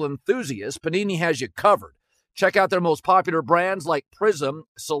digital enthusiast, Panini has you covered. Check out their most popular brands like Prism,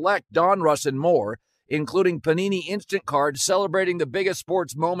 Select, Donruss, and more, including Panini Instant Cards celebrating the biggest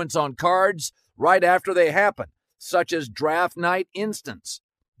sports moments on cards right after they happen, such as Draft Night Instants.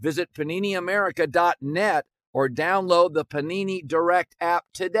 Visit PaniniAmerica.net or download the Panini Direct app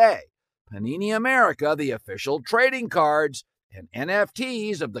today. Panini America, the official trading cards and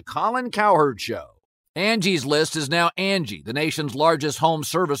NFTs of the Colin Cowherd Show. Angie's List is now Angie, the nation's largest home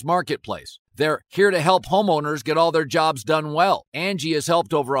service marketplace. They're here to help homeowners get all their jobs done well. Angie has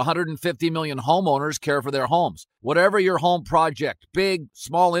helped over 150 million homeowners care for their homes. Whatever your home project, big,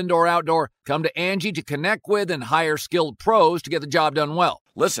 small, indoor, outdoor, come to Angie to connect with and hire skilled pros to get the job done well.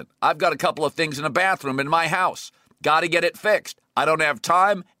 Listen, I've got a couple of things in a bathroom in my house. Got to get it fixed. I don't have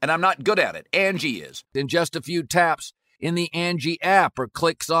time, and I'm not good at it. Angie is. In just a few taps, in the Angie app or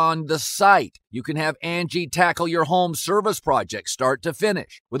clicks on the site, you can have Angie tackle your home service project start to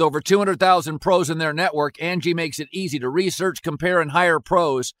finish. With over 200,000 pros in their network, Angie makes it easy to research, compare, and hire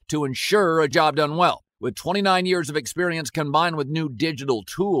pros to ensure a job done well. With 29 years of experience combined with new digital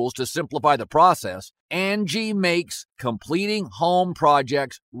tools to simplify the process, Angie makes completing home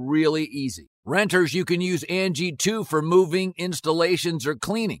projects really easy. Renters, you can use Angie too for moving, installations, or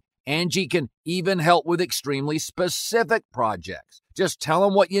cleaning. Angie can even help with extremely specific projects. Just tell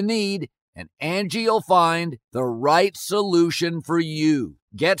them what you need, and Angie will find the right solution for you.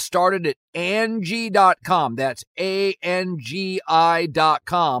 Get started at Angie.com. That's ANGI.com,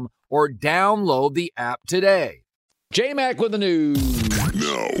 or download the app today. J-Mac with the news.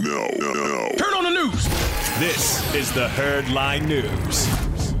 No. Turn on the news. This is the Herdline News.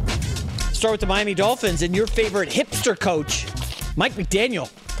 Start with the Miami Dolphins and your favorite hipster coach, Mike McDaniel,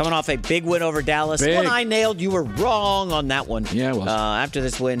 coming off a big win over Dallas. One I nailed. You were wrong on that one. Yeah, I was. After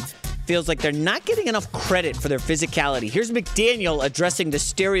this win, feels like they're not getting enough credit for their physicality. Here's McDaniel addressing the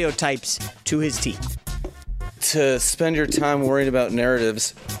stereotypes to his team. to spend your time worrying about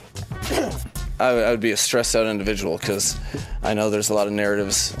narratives, I would be a stressed out individual, because I know there's a lot of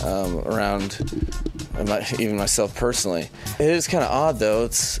narratives around, even myself personally. It is kind of odd, though.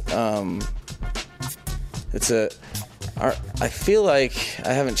 I feel like,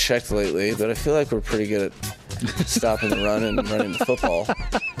 I haven't checked lately, but I feel like we're pretty good at stopping the run and running the football.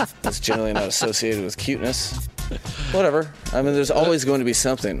 It's generally not associated with cuteness. Whatever. I mean, there's always going to be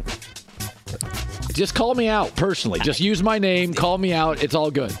something. Just call me out personally. Just use my name. Call me out. It's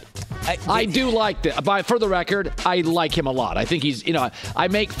all good. I do like that. For the record, I like him a lot. I think he's, I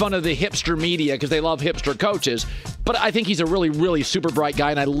make fun of the hipster media because they love hipster coaches, but I think he's a really, really super bright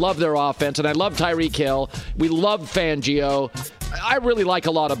guy, and I love their offense, and I love Tyreek Hill. We love Fangio. I really like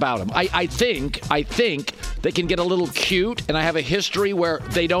a lot about him. I think they can get a little cute, and I have a history where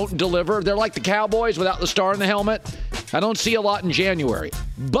they don't deliver. They're like the Cowboys without the star in the helmet. I don't see a lot in January.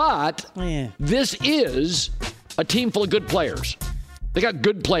 But this is a team full of good players. They got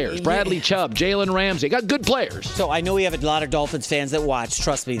good players. Bradley Chubb, Jalen Ramsey. Got good players. So I know we have a lot of Dolphins fans that watch.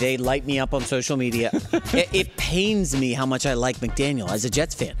 Trust me, they light me up on social media. It pains me how much I like McDaniel as a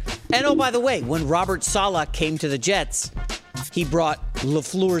Jets fan. And oh, by the way, when Robert Saleh came to the Jets, he brought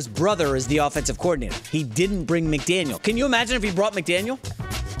LaFleur's brother as the offensive coordinator. He didn't bring McDaniel. Can you imagine if he brought McDaniel?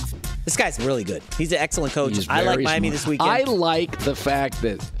 This guy's really good. He's an excellent coach. I like Miami this weekend. I like the fact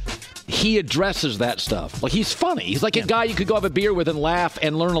that he addresses that stuff. Like, he's funny. He's like a guy you could go have a beer with and laugh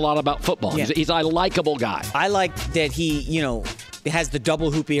and learn a lot about football. Yeah. He's a likable guy. I like that he, has the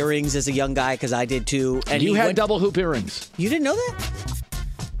double hoop earrings as a young guy, because I did too. And you had double hoop earrings. You didn't know that?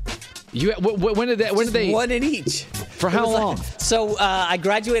 When did they? One in each. For how long? I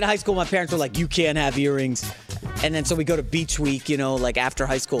graduated high school. My parents were like, "You can't have earrings." And then so we go to beach week, like after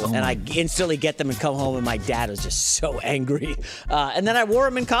high school, and I instantly get them and come home, and my dad was just so angry. And then I wore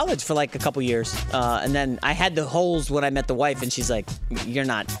them in college for like a couple years. And then I had the holes when I met the wife, and she's like, "You're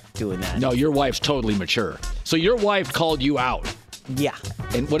not doing that." No, your wife's totally mature. So your wife called you out. Yeah.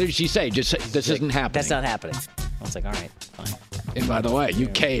 And what did she say? Just say, this isn't happening. That's not happening. I was like, all right, fine. And by the way, you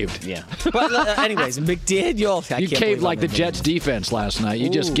caved. Yeah. But anyways, McDaniel. You caved like the Jets defense last night. You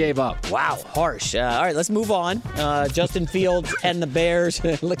just gave up. Wow, harsh. All right, let's move on. Justin Fields and the Bears.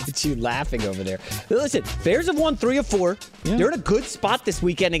 Look at you laughing over there. Listen, Bears have won 3 of 4. Yeah. They're in a good spot this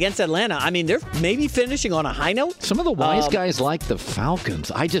weekend against Atlanta. I mean, they're maybe finishing on a high note. Some of the wise guys like the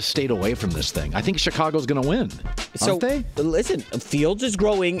Falcons. I just stayed away from this thing. I think Chicago's going to win. Aren't they? Listen, Fields is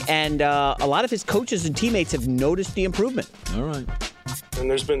growing, and a lot of his coaches and teammates have noticed the improvement. All right. And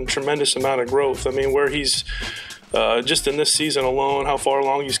there's been a tremendous amount of growth. I mean, where he's just in this season alone, how far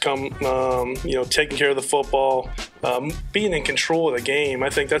along he's come, taking care of the football, being in control of the game. I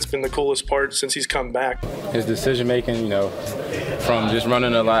think that's been the coolest part since he's come back. His decision-making, from just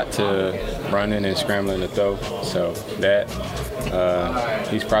running a lot to running and scrambling to throw. So that,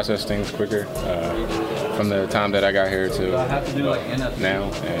 he's processed things quicker from the time that I got here to now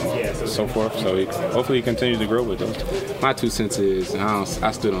and so forth. So hopefully he continues to grow with those. My 2 cents is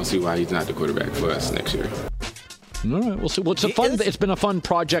I still don't see why he's not the quarterback for us next year. All right, we'll see. Well, it's been a fun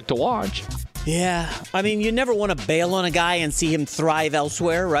project to watch. Yeah. I mean, you never want to bail on a guy and see him thrive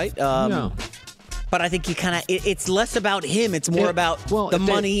elsewhere, right? No. But I think you it's less about him. It's more about the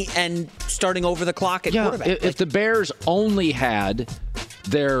money and starting over the clock at quarterback. If the Bears only had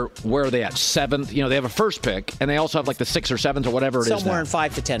where are they at? 7th? They have a first pick, and they also have like the 6th or 7th or whatever it is. Somewhere in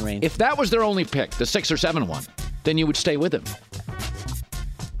 5 to 10 range. If that was their only pick, the 6 or 7 one, then you would stay with him.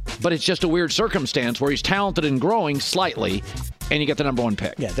 But it's just a weird circumstance where he's talented and growing slightly, and you get the number 1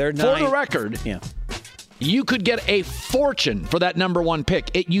 pick. Yeah, they're For the record, you could get a fortune for that number 1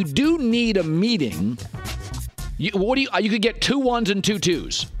 pick. You do need a meeting. You could get 2 1s and 2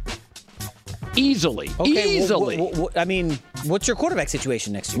 2s. Easily. Okay, Easily. What's your quarterback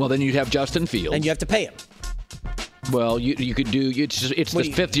situation next year? Well, then you'd have Justin Fields. And you have to pay him. Well, you could do it's the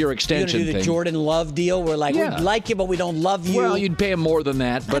 5th-year extension thing. You do the thing. Jordan Love deal where we like you, but we don't love you. Well, you'd pay him more than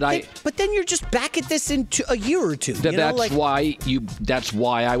that, but But then you're just back at this in a year or two. That's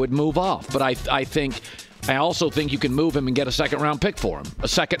why I would move off. But I also think you can move him and get a 2nd-round pick for him, a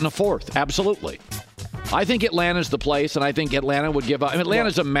 2nd and a 4th. Absolutely. I think Atlanta's the place, and I think Atlanta would give up.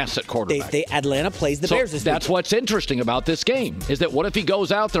 Atlanta's a mess at quarterback. Atlanta plays the Bears this That's what's interesting about this game, is that what if he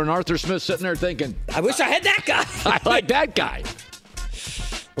goes out there and Arthur Smith's sitting there thinking, I wish I had that guy. I like that guy.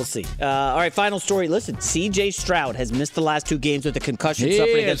 We'll see. All right, final story. Listen, C.J. Stroud has missed the last 2 games with a concussion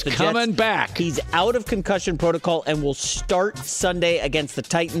suffering against the Jets. He's coming back. He's out of concussion protocol and will start Sunday against the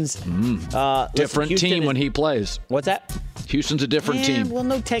Titans. Different team when he plays. What's that? Houston's a different team. Well,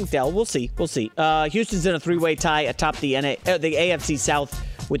 no Tank Dell. We'll see. Houston's in a 3-way tie atop the AFC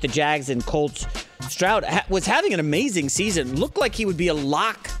South with the Jags and Colts. Stroud was having an amazing season. Looked like he would be a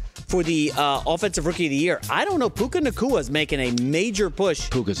lock for the Offensive Rookie of the Year. I don't know. Puka Nacua is making a major push.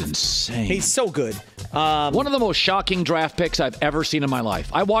 Puka's insane. He's so good. One of the most shocking draft picks I've ever seen in my life.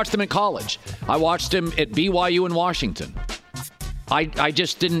 I watched him in college. I watched him at BYU in Washington. I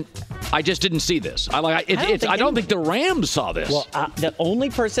just didn't see this. I don't think the Rams saw this. Well, the only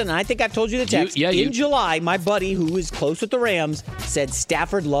person, and I think I've told you the text, in July, my buddy who is close with the Rams said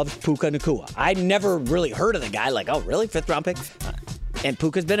Stafford loves Puka Nacua. I never really heard of the guy. Like, oh, really? 5th round pick? And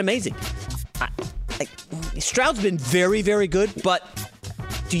Puka's been amazing. Stroud's been very, very good, but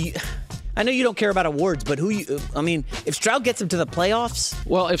I know you don't care about awards, but if Stroud gets him to the playoffs?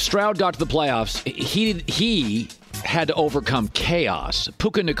 Well, if Stroud got to the playoffs, he had to overcome chaos.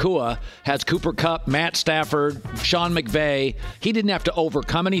 Puka Nacua has Cooper Kupp, Matt Stafford, Sean McVay. He didn't have to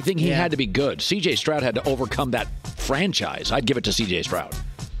overcome anything. He had to be good. CJ Stroud had to overcome that franchise. I'd give it to CJ Stroud.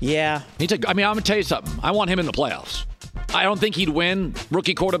 Yeah. I'm going to tell you something. I want him in the playoffs. I don't think he'd win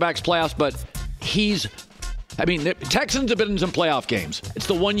rookie quarterbacks playoffs, but the Texans have been in some playoff games. It's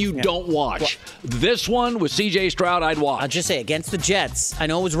the one you don't watch. Well, this one with C.J. Stroud, I'd watch. I'll just say, against the Jets, I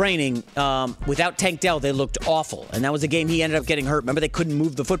know it was raining. Without Tank Dell, they looked awful. And that was a game he ended up getting hurt. Remember, they couldn't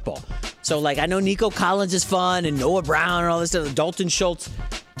move the football. So, I know Nico Collins is fun and Noah Brown and all this stuff. Dalton Schultz.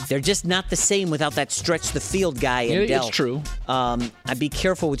 They're just not the same without that stretch the field guy in Dell. It's true. I'd be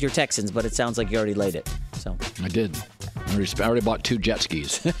careful with your Texans, but it sounds like you already laid it. So I did. I already bought 2 jet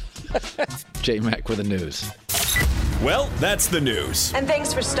skis. J-Mac with the news. Well, that's the news. And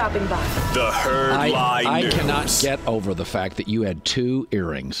thanks for stopping by. The Herd Lie News. I cannot get over the fact that you had 2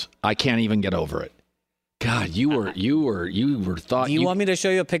 earrings. I can't even get over it. God, you were thought. Do you want me to show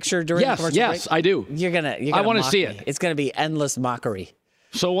you a picture during the commercial break? Yes, I do. You're gonna I want to see me. it. It's gonna be endless mockery.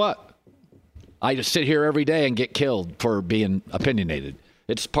 So what? I just sit here every day and get killed for being opinionated.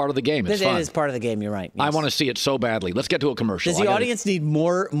 It's part of the game. It's fun. It is part of the game. You're right. Yes. I want to see it so badly. Let's get to a commercial. Does the audience need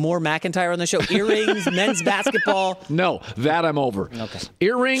more McIntyre on the show? Earrings, men's basketball? No, that I'm over. Okay.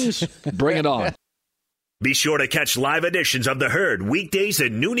 Earrings, bring it on. Be sure to catch live editions of The Herd weekdays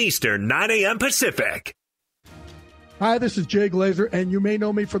at noon Eastern, 9 a.m. Pacific. Hi, this is Jay Glazer, and you may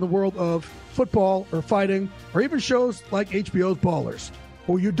know me from the world of football or fighting or even shows like HBO's Ballers.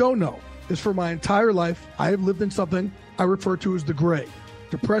 What you don't know is for my entire life, I have lived in something I refer to as the gray.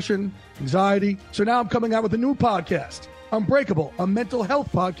 Depression, anxiety. So now I'm coming out with a new podcast, Unbreakable, a mental health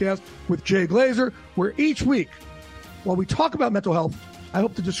podcast with Jay Glazer, where each week, while we talk about mental health, I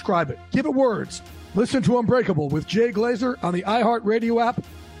hope to describe it, give it words. Listen to Unbreakable with Jay Glazer on the iHeartRadio app,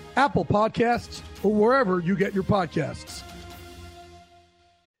 Apple Podcasts, or wherever you get your podcasts.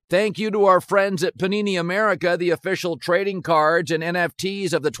 Thank you to our friends at Panini America, the official trading cards and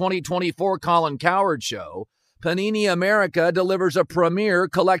NFTs of the 2024 Colin Cowherd Show. Panini America delivers a premier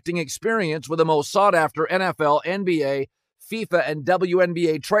collecting experience with the most sought-after NFL, NBA, FIFA, and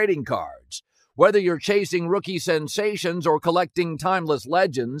WNBA trading cards. Whether you're chasing rookie sensations or collecting timeless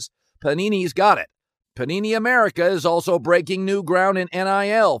legends, Panini's got it. Panini America is also breaking new ground in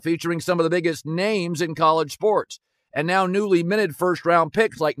NIL, featuring some of the biggest names in college sports. And now newly minted first-round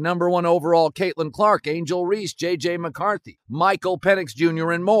picks like number 1 overall Caitlin Clark, Angel Reese, J.J. McCarthy, Michael Penix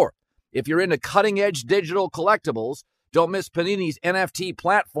Jr., and more. If you're into cutting-edge digital collectibles, don't miss Panini's NFT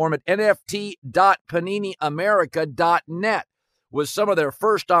platform at nft.paniniamerica.net with some of their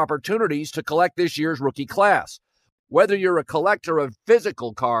first opportunities to collect this year's rookie class. Whether you're a collector of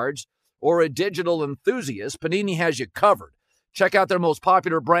physical cards or a digital enthusiast, Panini has you covered. Check out their most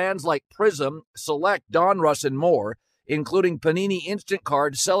popular brands like Prism, Select, Donruss, and more, including Panini Instant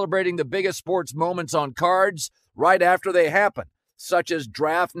Cards celebrating the biggest sports moments on cards right after they happen, such as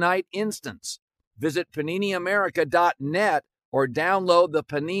Draft Night Instants. Visit PaniniAmerica.net or download the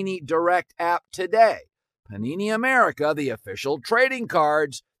Panini Direct app today. Panini America, the official trading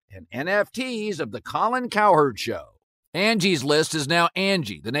cards and NFTs of the Colin Cowherd Show. Angie's List is now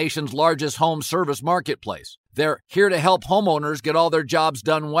Angie, the nation's largest home service marketplace. They're here to help homeowners get all their jobs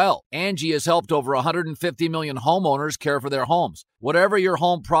done well. Angie has helped over 150 million homeowners care for their homes. Whatever your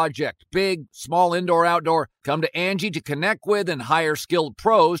home project, big, small, indoor, outdoor, come to Angie to connect with and hire skilled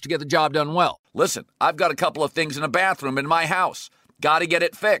pros to get the job done well. Listen, I've got a couple of things in a bathroom in my house. Got to get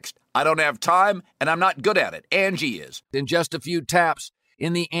it fixed. I don't have time, and I'm not good at it. Angie is. In just a few taps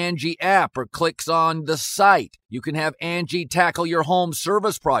in the Angie app or clicks on the site, you can have Angie tackle your home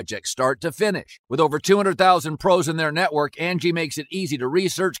service project start to finish. With over 200,000 pros in their network, Angie makes it easy to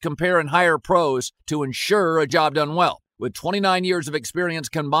research, compare, and hire pros to ensure a job done well. With 29 years of experience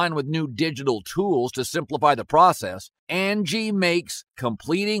combined with new digital tools to simplify the process, Angie makes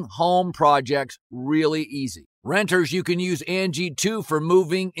completing home projects really easy. Renters, you can use Angie too for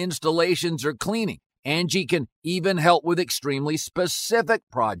moving, installations, or cleaning. Angie can even help with extremely specific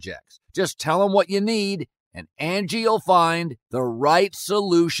projects. Just tell them what you need, and Angie will find the right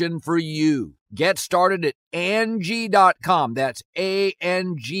solution for you. Get started at Angie.com. That's ANGI.com,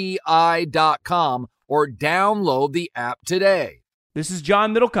 or download the app today. This is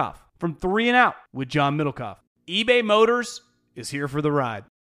John Middlecoff from 3 and Out with John Middlecoff. eBay Motors is here for the ride.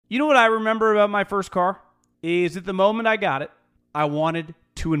 You know what I remember about my first car? Is at the moment I got it, I wanted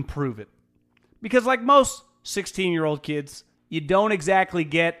to improve it. Because like most 16-year-old kids, you don't exactly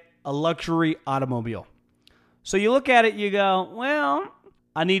get a luxury automobile. So you look at it, you go, well,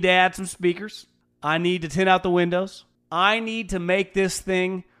 I need to add some speakers. I need to tint out the windows. I need to make this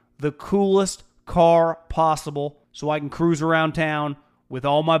thing the coolest car possible so I can cruise around town with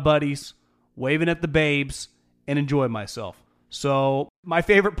all my buddies, waving at the babes, and enjoy myself. So my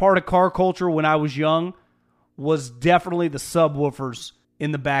favorite part of car culture when I was young was definitely the subwoofers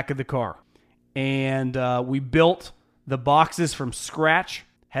in the back of the car. And we built the boxes from scratch,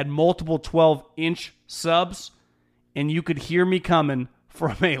 had multiple 12-inch subs, and you could hear me coming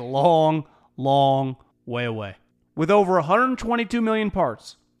from a long, long way away. With over 122 million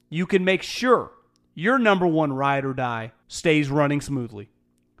parts, you can make sure your number one ride or die stays running smoothly.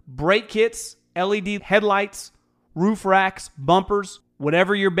 Brake kits, LED headlights, roof racks, bumpers,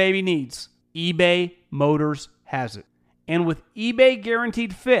 whatever your baby needs, eBay Motors has it. And with eBay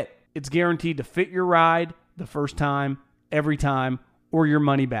Guaranteed Fit, it's guaranteed to fit your ride the first time, every time, or your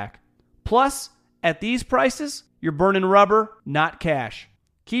money back. Plus, at these prices, you're burning rubber, not cash.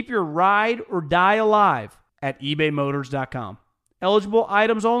 Keep your ride or die alive at ebaymotors.com. Eligible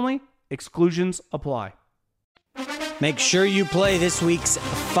items only. Exclusions apply. Make sure you play this week's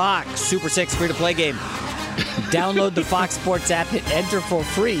Fox Super 6 free-to-play game. Download the Fox Sports app and enter for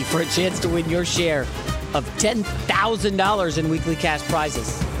free for a chance to win your share of $10,000 in weekly cash prizes.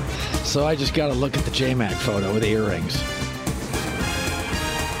 So I just got to look at the J-Mac photo with the earrings.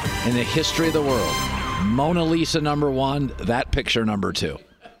 In the history of the world, Mona Lisa #1, that picture #2.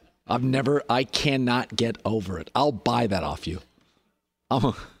 I cannot get over it. I'll buy that off you.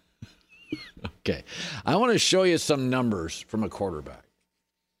 Okay. I want to show you some numbers from a quarterback.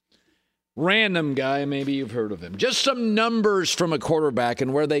 Random guy, maybe you've heard of him. Just some numbers from a quarterback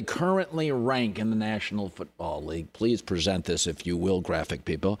and where they currently rank in the National Football League. Please present this, if you will, graphic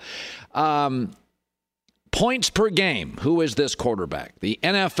people. Points per game. Who is this quarterback? The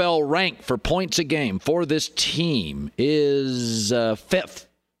NFL rank for points a game for this team is 5th.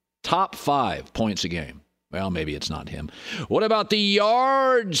 Top 5 points a game. Well, maybe it's not him. What about the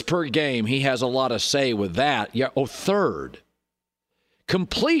yards per game? He has a lot of say with that. Yeah, 3rd.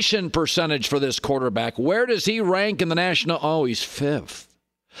 Completion percentage for this quarterback. Where does he rank in the national? Oh, he's 5th.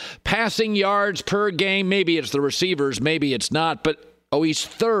 Passing yards per game. Maybe it's the receivers. Maybe it's not. But, he's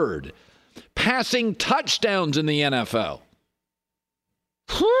 3rd. Passing touchdowns in the NFL.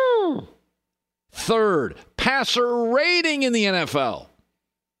 3rd. Passer rating in the NFL.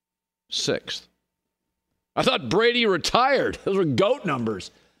 6th. I thought Brady retired. Those were GOAT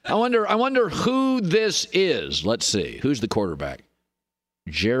numbers. I wonder who this is. Let's see. Who's the quarterback?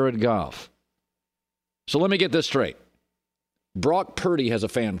 Jared Goff. So let me get this straight. Brock Purdy has a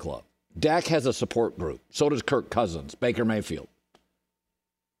fan club. Dak has a support group. So does Kirk Cousins, Baker Mayfield.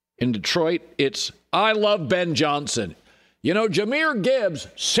 In Detroit, it's, I love Ben Johnson. You know, Jahmyr Gibbs,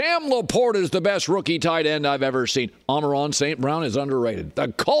 Sam Laporta is the best rookie tight end I've ever seen. Amon-Ra St. Brown is underrated.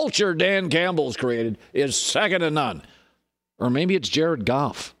 The culture Dan Campbell's created is second to none. Or maybe it's Jared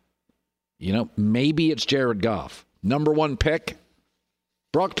Goff. Maybe it's Jared Goff. #1 pick.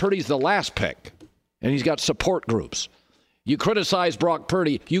 Brock Purdy's the last pick, and he's got support groups. You criticize Brock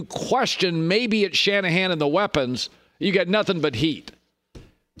Purdy. You question maybe it's Shanahan and the weapons. You get nothing but heat.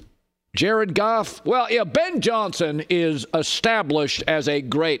 Jared Goff, Ben Johnson is established as a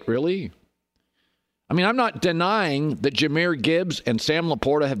great, really? I mean, I'm not denying that Jahmyr Gibbs and Sam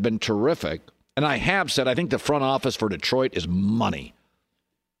Laporta have been terrific, and I have said I think the front office for Detroit is money.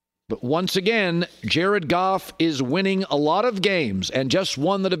 But once again, Jared Goff is winning a lot of games and just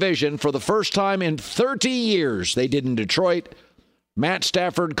won the division for the first time in 30 years. They did in Detroit. Matt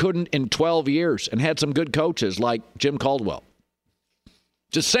Stafford couldn't in 12 years and had some good coaches like Jim Caldwell.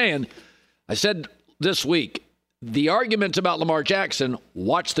 Just saying, I said this week, the arguments about Lamar Jackson,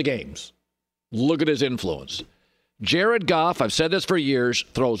 watch the games. Look at his influence. Jared Goff, I've said this for years,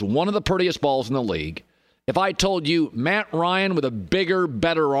 throws one of the prettiest balls in the league. If I told you Matt Ryan with a bigger,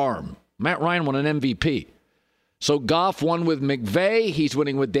 better arm, Matt Ryan won an MVP. So Goff won with McVay. He's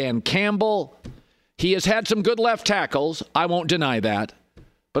winning with Dan Campbell. He has had some good left tackles. I won't deny that.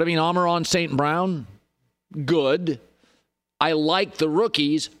 But, Amon-Ra St. Brown, good. I like the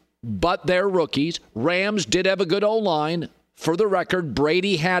rookies, but they're rookies. Rams did have a good O-line. For the record,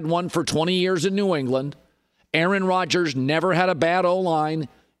 Brady had one for 20 years in New England. Aaron Rodgers never had a bad O-line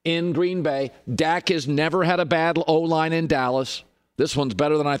in Green Bay. Dak has never had a bad O-line in Dallas. This one's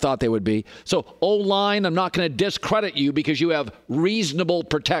better than I thought they would be. So O-line, I'm not going to discredit you because you have reasonable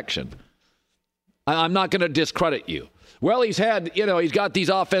protection. I'm not going to discredit you. Well, he's got these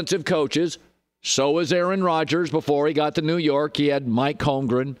offensive coaches. So is Aaron Rodgers before he got to New York. He had Mike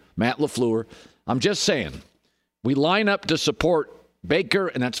Holmgren, Matt LaFleur. I'm just saying, we line up to support Baker,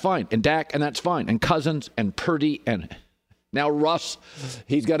 and that's fine, and Dak, and that's fine, and Cousins, and Purdy, and now Russ.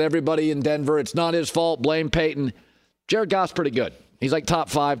 He's got everybody in Denver. It's not his fault. Blame Peyton. Jared Goff's pretty good. He's like top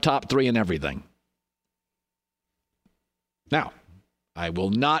 5, top 3 in everything. Now, I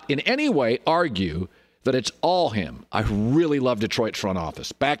will not in any way argue that it's all him. I really love Detroit's front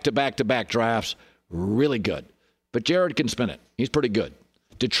office. Back-to-back-to-back drafts, really good. But Jared can spin it. He's pretty good.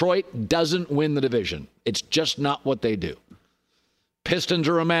 Detroit doesn't win the division. It's just not what they do. Pistons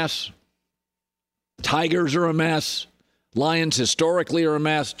are a mess. Tigers are a mess. Lions historically are a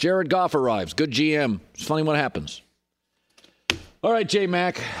mess. Jared Goff arrives. Good GM. It's funny what happens. All right,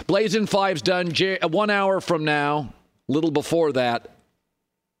 J-Mac. Blazing 5's done. 1 hour from now, a little before that,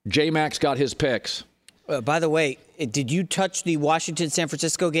 J-Mac's got his picks. By the way, did you touch the Washington-San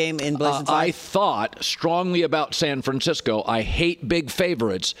Francisco game in Blazing 5? I thought strongly about San Francisco. I hate big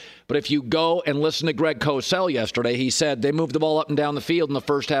favorites, but if you go and listen to Greg Cosell yesterday, he said they moved the ball up and down the field in the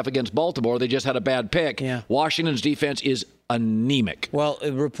first half against Baltimore. They just had a bad pick. Yeah. Washington's defense is anemic. Well,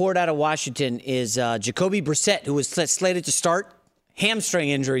 a report out of Washington is Jacoby Brissett, who was slated to start, hamstring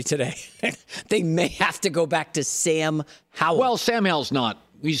injury today. They may have to go back to Sam Howell. Well, Sam Howell's not.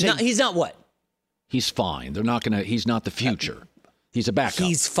 He's not what? He's fine. They're not going to. He's not the future. He's a backup.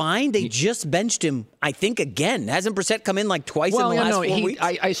 He's fine. They just benched him, I think, again. Hasn't Brissett come in like twice in the last 4 weeks?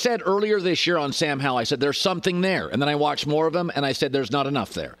 I said earlier this year on Sam Howell, I said there's something there. And then I watched more of him, and I said there's not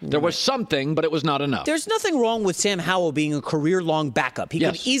enough there. There was something, but it was not enough. There's nothing wrong with Sam Howell being a career-long backup. He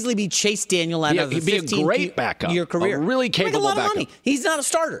could easily be Chase Daniel out of a 15-year career. A really capable make a lot backup. of money. He's not a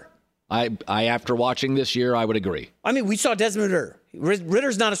starter. I after watching this year, I would agree. I mean, we saw Desmond Ridder.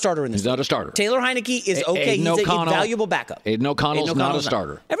 Ritter's not a starter in this. He's not a starter. Taylor Heineke is okay. He's a valuable backup. Aiden O'Connell's not a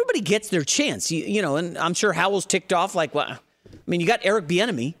starter. Everybody gets their chance, and I'm sure Howell's ticked off like, well, I mean, you got Eric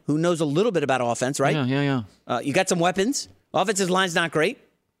Bieniemy, who knows a little bit about offense, right? Yeah. You got some weapons. Offensive line's not great.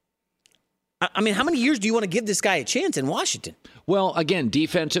 I mean, how many years do you want to give this guy a chance in Washington? Well, again,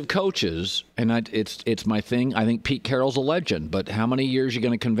 defensive coaches, and it's my thing. I think Pete Carroll's a legend, but how many years are you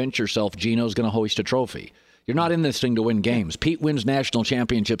going to convince yourself Gino's going to hoist a trophy? You're not in this thing to win games. Pete wins national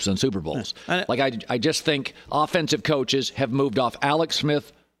championships and Super Bowls. I just think offensive coaches have moved off Alex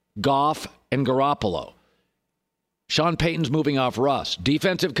Smith, Goff, and Garoppolo. Sean Payton's moving off Russ.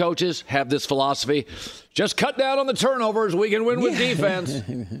 Defensive coaches have this philosophy, just cut down on the turnovers, we can win with defense.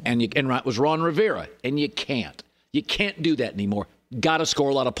 And it was Ron Rivera. And you can't. You can't do that anymore. Got to score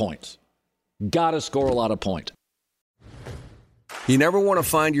a lot of points. You never want to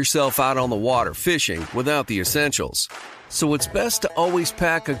find yourself out on the water fishing without the essentials. So it's best to always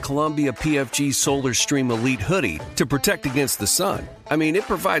pack a Columbia PFG Solar Stream Elite hoodie to protect against the sun. I mean, it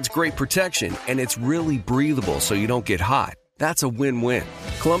provides great protection, and it's really breathable so you don't get hot. That's a win-win.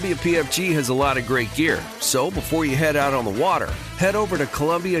 Columbia PFG has a lot of great gear, so before you head out on the water, head over to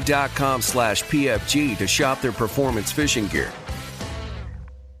Columbia.com/PFG to shop their performance fishing gear.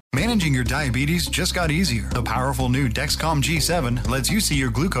 Managing your diabetes just got easier. The powerful new Dexcom G7 lets you see your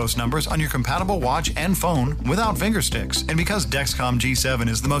glucose numbers on your compatible watch and phone without finger sticks. And because Dexcom G7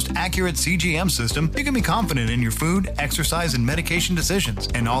 is the most accurate CGM system, you can be confident in your food, exercise, and medication decisions.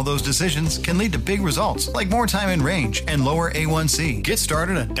 And all those decisions can lead to big results, like more time in range and lower A1C. Get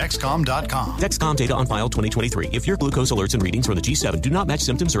started at Dexcom.com. Dexcom data on file 2023. If your glucose alerts and readings from the G7 do not match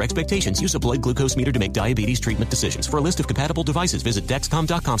symptoms or expectations, use a blood glucose meter to make diabetes treatment decisions. For a list of compatible devices, visit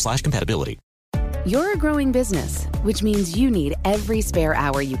Dexcom.com/compatibility. You're a growing business, which means you need every spare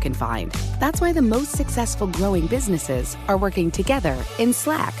hour you can find. That's why the most successful growing businesses are working together in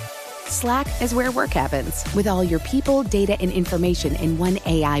Slack. Slack is where work happens, with all your people, data, and information in one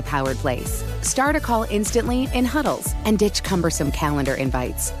AI-powered place. Start a call instantly in huddles and ditch cumbersome calendar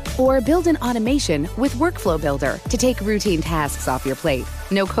invites. Or build an automation with Workflow Builder to take routine tasks off your plate.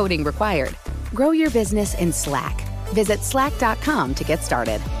 No coding required. Grow your business in Slack. Visit slack.com to get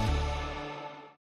started.